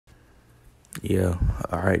Yeah,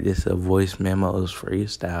 alright, this a voice memos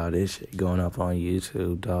freestyle. This shit going up on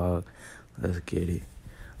YouTube, dog. Let's get it.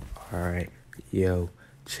 Alright, yo,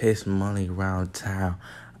 chase money around town.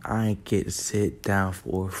 I ain't get to sit down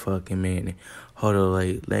for a fucking minute. Hold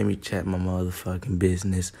on, let me check my motherfucking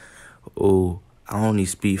business. Ooh, I only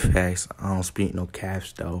speak facts. I don't speak no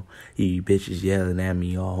caps, though. You bitches yelling at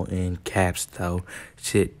me all in caps, though.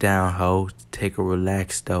 Sit down, ho. Take a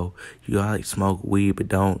relax, though. You like smoke weed, but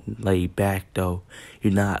don't lay back, though.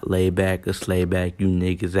 You're not laid back or slay back. You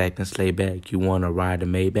niggas acting slay back. You wanna ride a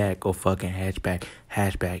Maybach or fucking hatchback?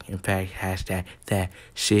 Hatchback. In fact, hashtag that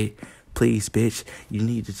shit. Please, bitch, you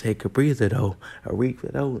need to take a breather, though. A reefer,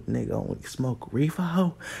 though, nigga, only smoke reefer,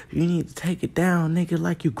 ho. You need to take it down, nigga,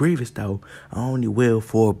 like you grievous, though. I only will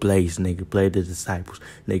for a blaze, nigga. Play the disciples,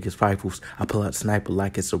 niggas rifles. I pull out sniper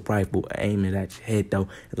like it's a rifle. Aim it at your head, though,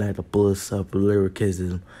 and let the bullets up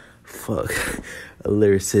lyricism. Fuck, a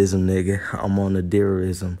lyricism, nigga. I'm on a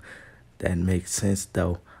deerism. That makes sense,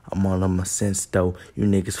 though. I'm on my sense, though. You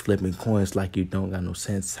niggas flipping coins like you don't got no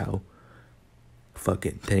sense, ho.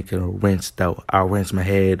 Fucking taking a rinse, though. I rinse my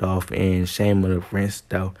head off and shame of the rinse,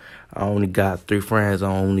 though. I only got 3 friends. I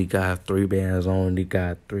only got 3 bands. I only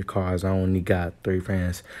got 3 cars. I only got 3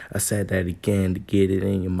 friends. I said that again to get it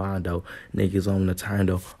in your mind, though. Niggas on the time,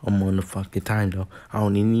 though. I'm on the fucking time, though. I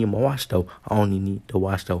only need my watch, though. I only need to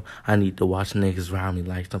watch, though. I need to watch niggas around me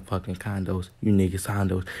like some fucking condos. You niggas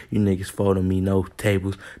hondos. You niggas folding me no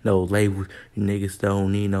tables, no labels. You niggas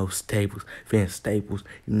don't need no staples. Fence staples.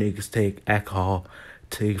 You niggas take alcohol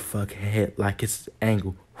to your fucking head like it's an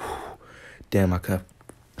angle. Damn, I can't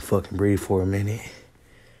fucking breathe for a minute.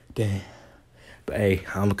 Damn. But hey,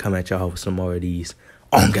 I'm gonna come at y'all with some more of these.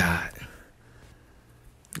 On God.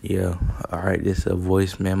 Yeah, alright, this a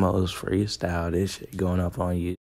voice memos freestyle. This shit going up on you.